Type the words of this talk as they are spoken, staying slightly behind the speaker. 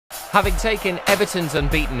Having taken Everton's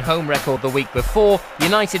unbeaten home record the week before,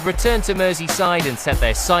 United returned to Merseyside and set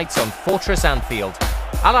their sights on Fortress Anfield.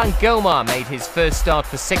 Alain Gomar made his first start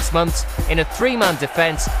for 6 months in a three-man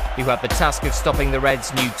defence who had the task of stopping the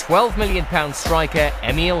Reds' new £12 million striker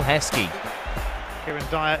Emile Heskey. Kieran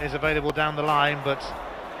Dyer is available down the line, but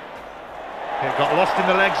it got lost in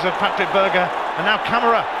the legs of Patrick Berger, and now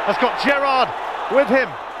Camara has got Gerrard with him.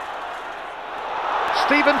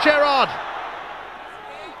 Steven Gerrard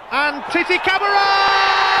and Titi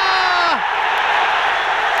Camara!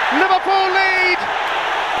 Liverpool lead!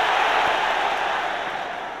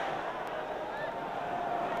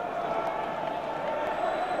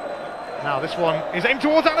 Now this one is aimed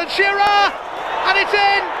towards Alan Shearer, and it's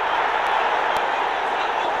in!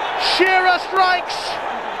 Shearer strikes,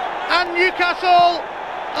 and Newcastle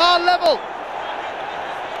are level.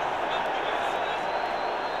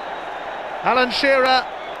 Alan Shearer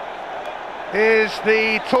is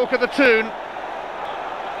the talk of the town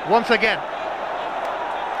once again.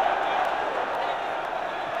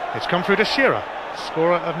 It's come through to Shearer,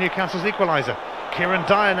 scorer of Newcastle's equaliser. Kieran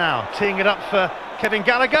Dyer now teeing it up for Kevin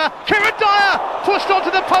Gallagher. Kieran Dyer pushed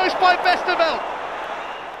onto the post by Vesterveld.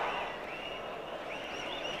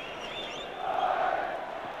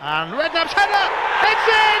 And Redknapp's header, it's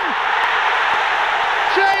in!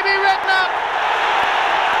 Jamie Redknapp!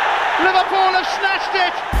 Liverpool have snatched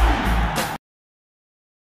it!